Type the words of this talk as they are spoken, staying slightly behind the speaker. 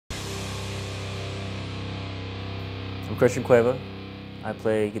I'm Christian Cueva. I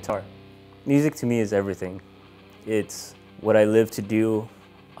play guitar. Music to me is everything. It's what I live to do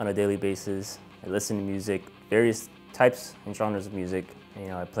on a daily basis. I listen to music, various types and genres of music.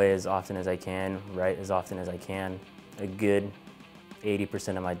 I play as often as I can, write as often as I can. A good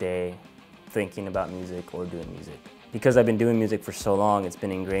 80% of my day thinking about music or doing music. Because I've been doing music for so long, it's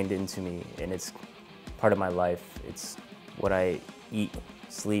been ingrained into me and it's part of my life. It's what I eat,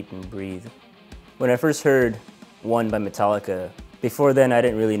 sleep, and breathe. When I first heard One by Metallica, before then I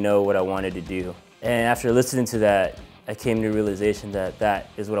didn't really know what I wanted to do. And after listening to that, I came to the realization that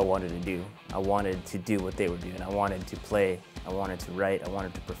that is what I wanted to do. I wanted to do what they were doing. I wanted to play, I wanted to write, I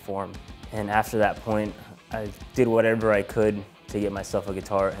wanted to perform. And after that point, I did whatever I could to get myself a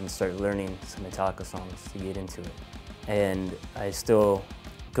guitar and start learning some Metallica songs to get into it. And I still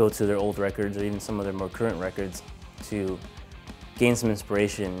go to their old records or even some of their more current records to gain some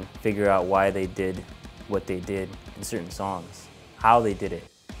inspiration, figure out why they did what they did in certain songs, how they did it.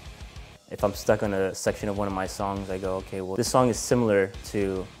 If I'm stuck on a section of one of my songs, I go, okay, well, this song is similar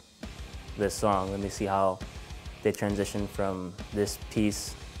to this song. Let me see how they transition from this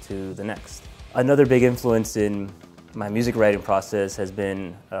piece to the next. Another big influence in my music writing process has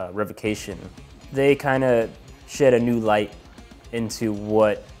been Revocation. They kind of shed a new light into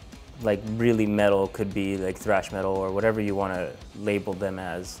what really metal could be, like thrash metal or whatever you want to label them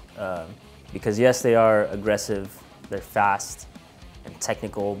as. Because yes, they are aggressive, they're fast and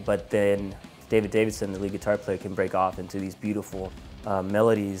technical, but then David Davidson, the lead guitar player, can break off into these beautiful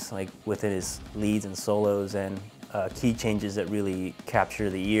melodies within his leads and solos and key changes that really capture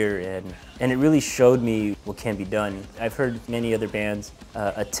the ear, and it really showed me what can be done. I've heard many other bands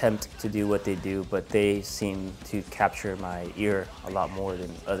attempt to do what they do, but they seem to capture my ear a lot more than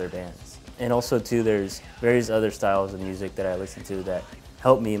other bands. And also too, there's various other styles of music that I listen to that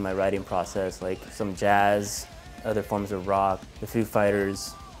help me in my writing process, like some jazz, other forms of rock. The Foo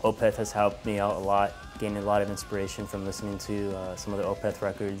Fighters, Opeth has helped me out a lot, gaining a lot of inspiration from listening to some of the Opeth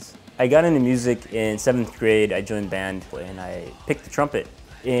records. I got into music in 7th grade. I joined band and I picked the trumpet.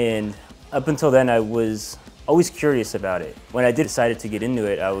 And up until then, I was always curious about it. When I decided to get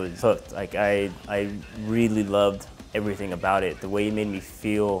into it, I was hooked. I really loved everything about it. The way it made me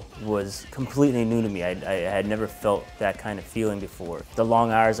feel was completely new to me. I had never felt that kind of feeling before. The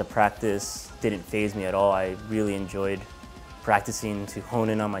long hours of practice didn't faze me at all. I really enjoyed practicing to hone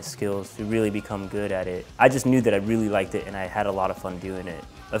in on my skills, to really become good at it. I just knew that I really liked it and I had a lot of fun doing it.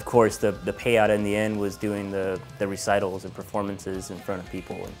 Of course, the payout in the end was doing the recitals and performances in front of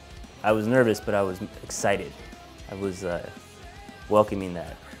people. And I was nervous, but I was excited. I was welcoming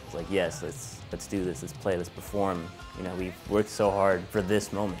that. I was like, yes, let's do this, let's play, let's perform. We've worked so hard for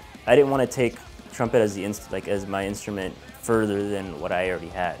this moment. I didn't want to take trumpet as my instrument further than what I already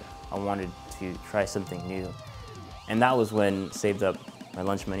had. I wanted to try something new. And that was when I saved up my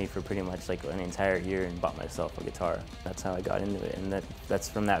lunch money for pretty much an entire year and bought myself a guitar. That's how I got into it. And that's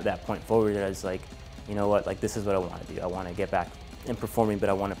from that point forward that I was like, you know what, this is what I want to do. I want to get back in performing, but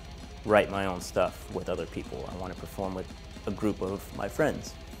I want to write my own stuff with other people. I want to perform with a group of my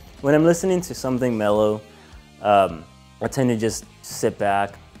friends. When I'm listening to something mellow, I tend to just sit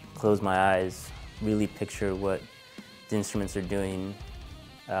back, close my eyes, really picture what the instruments are doing,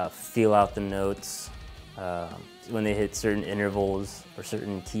 feel out the notes. When they hit certain intervals or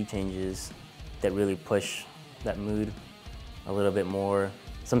certain key changes that really push that mood a little bit more.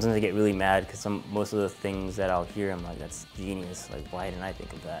 Sometimes I get really mad because most of the things that I'll hear, I'm like, that's genius, why didn't I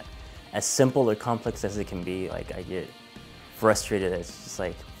think of that? As simple or complex as it can be, I get frustrated. It's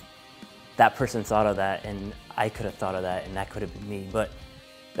just that person thought of that and I could have thought of that and that could have been me, but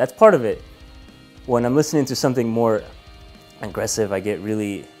that's part of it. When I'm listening to something more aggressive, I get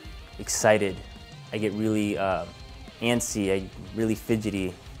really excited. I get really antsy, really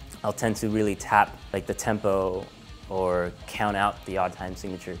fidgety. I'll tend to really tap the tempo or count out the odd time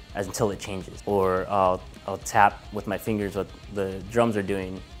signature until it changes. Or I'll tap with my fingers what the drums are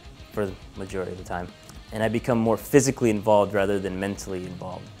doing for the majority of the time. And I become more physically involved rather than mentally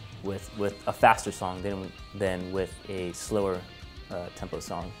involved with a faster song than with a slower tempo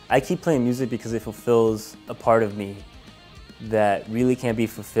song. I keep playing music because it fulfills a part of me that really can't be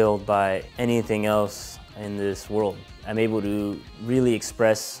fulfilled by anything else in this world. I'm able to really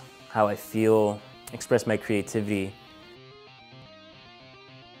express how I feel, express my creativity